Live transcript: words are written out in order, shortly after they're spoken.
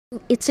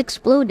It's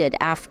exploded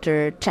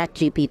after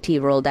ChatGPT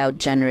rolled out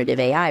generative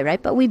AI,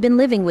 right? But we've been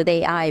living with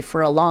AI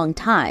for a long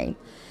time.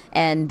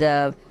 And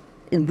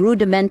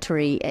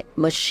rudimentary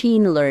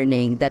machine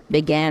learning that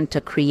began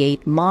to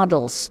create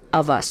models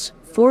of us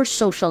for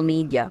social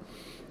media.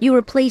 You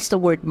replace the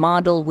word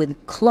model with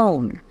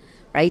clone,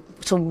 right?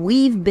 So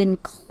we've been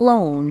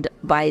cloned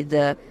by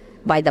the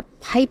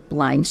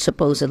pipeline,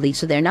 supposedly.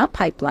 So they're not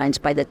pipelines,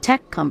 by the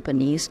tech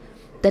companies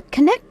that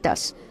connect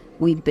us.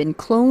 We've been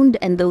cloned,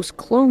 and those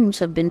clones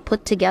have been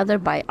put together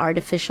by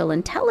artificial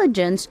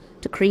intelligence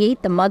to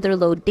create the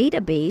motherlode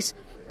database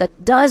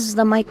that does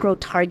the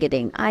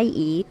micro-targeting,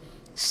 i.e.,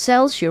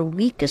 sells your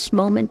weakest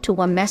moment to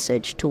a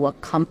message to a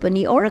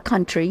company or a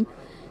country,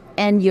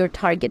 and you're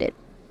targeted,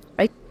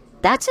 right?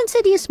 That's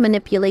insidious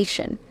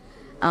manipulation.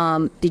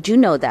 Did you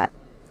know that?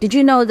 Did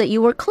you know that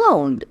you were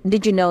cloned?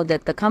 Did you know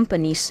that the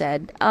company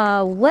said,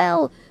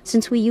 well,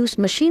 since we use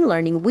machine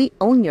learning, we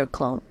own your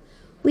clone?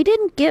 We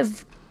didn't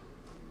give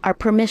our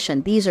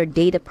permission. These are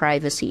data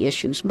privacy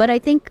issues. But I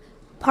think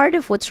part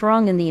of what's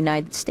wrong in the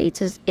United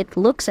States is it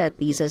looks at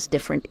these as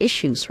different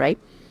issues, right?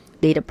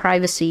 Data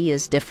privacy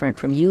is different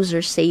from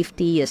user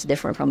safety, is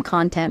different from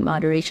content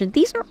moderation.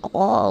 These are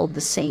all the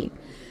same.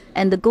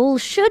 And the goal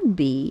should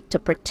be to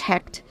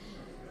protect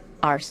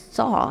our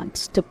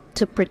thoughts,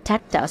 to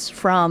protect us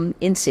from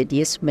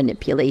insidious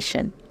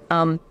manipulation.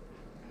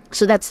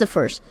 So that's the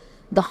first.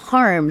 The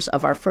harms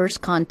of our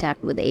first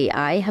contact with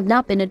AI have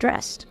not been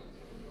addressed.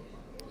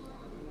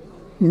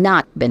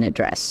 Not been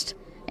addressed.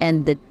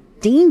 And the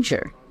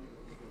danger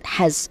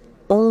has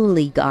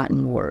only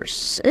gotten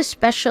worse,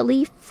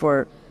 especially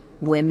for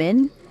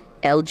women,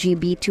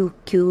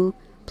 LGBTQ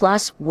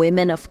plus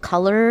women of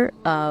color.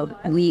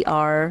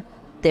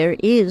 There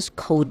is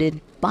coded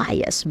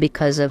bias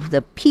because of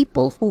the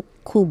people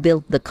who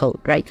built the code,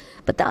 right?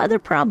 But the other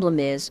problem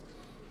is,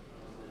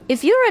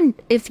 if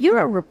you're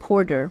a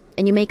reporter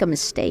and you make a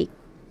mistake,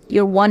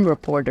 you're one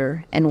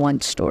reporter and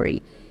one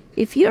story.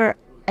 If you're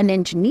an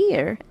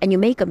engineer and you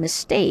make a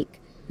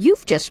mistake,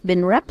 you've just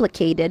been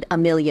replicated a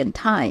million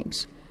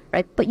times,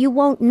 right? But you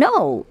won't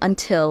know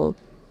until,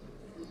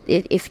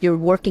 if you're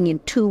working in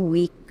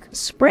 2-week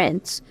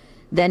sprints,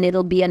 then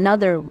it'll be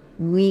another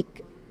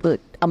week,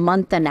 a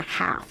month and a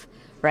half,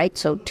 right?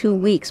 So 2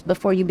 weeks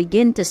before you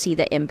begin to see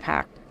the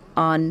impact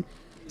on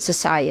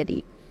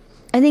society.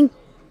 I think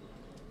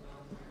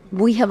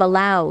we have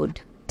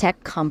allowed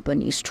tech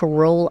companies to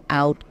roll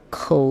out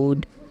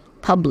code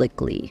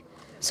publicly.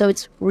 So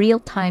it's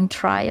real-time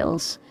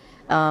trials.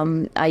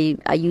 I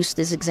use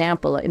this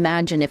example.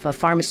 Imagine if a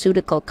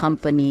pharmaceutical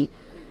company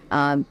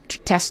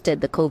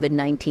tested the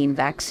COVID-19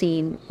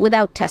 vaccine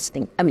without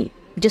testing. I mean,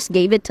 just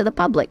gave it to the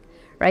public,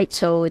 right?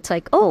 So it's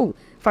like, oh,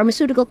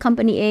 pharmaceutical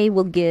company A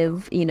will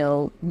give,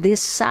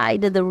 this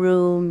side of the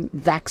room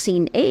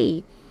vaccine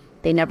A.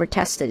 They never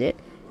tested it.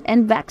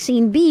 And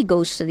vaccine B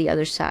goes to the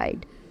other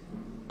side.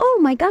 Oh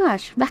my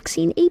gosh,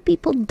 vaccine A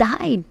people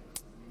died.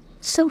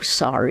 So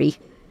sorry.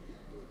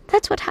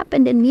 That's what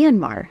happened in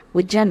Myanmar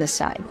with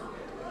genocide.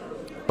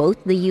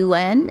 Both the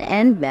UN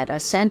and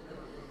Meta sent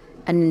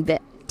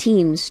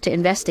teams to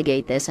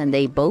investigate this, and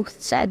they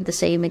both said the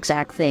same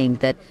exact thing,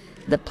 that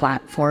the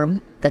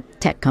platform, the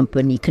tech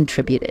company,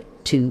 contributed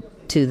to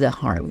the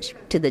harms,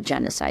 to the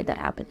genocide that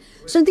happened.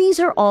 So these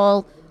are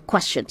all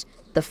questions.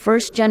 The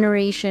first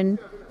generation,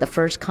 the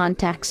first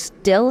contact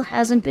still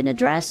hasn't been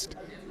addressed.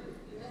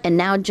 And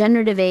now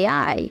generative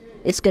AI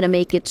is going to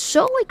make it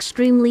so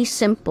extremely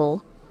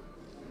simple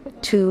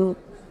to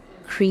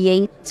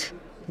create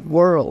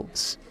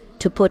worlds,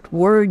 to put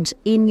words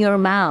in your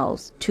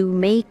mouth, to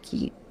make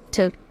you,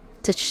 to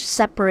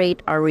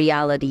separate our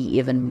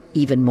reality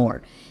even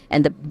more.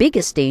 And the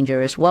biggest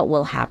danger is what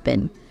will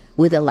happen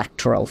with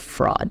electoral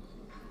fraud.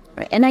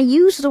 Right? And I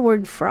use the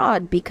word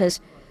fraud because,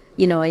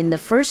 in the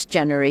first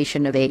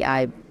generation of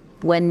AI,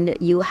 when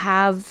you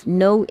have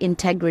no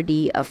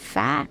integrity of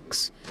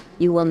facts,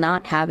 you will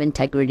not have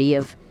integrity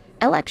of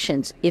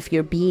elections. If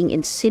you're being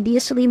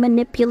insidiously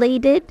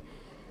manipulated,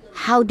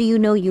 how do you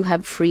know you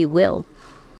have free will?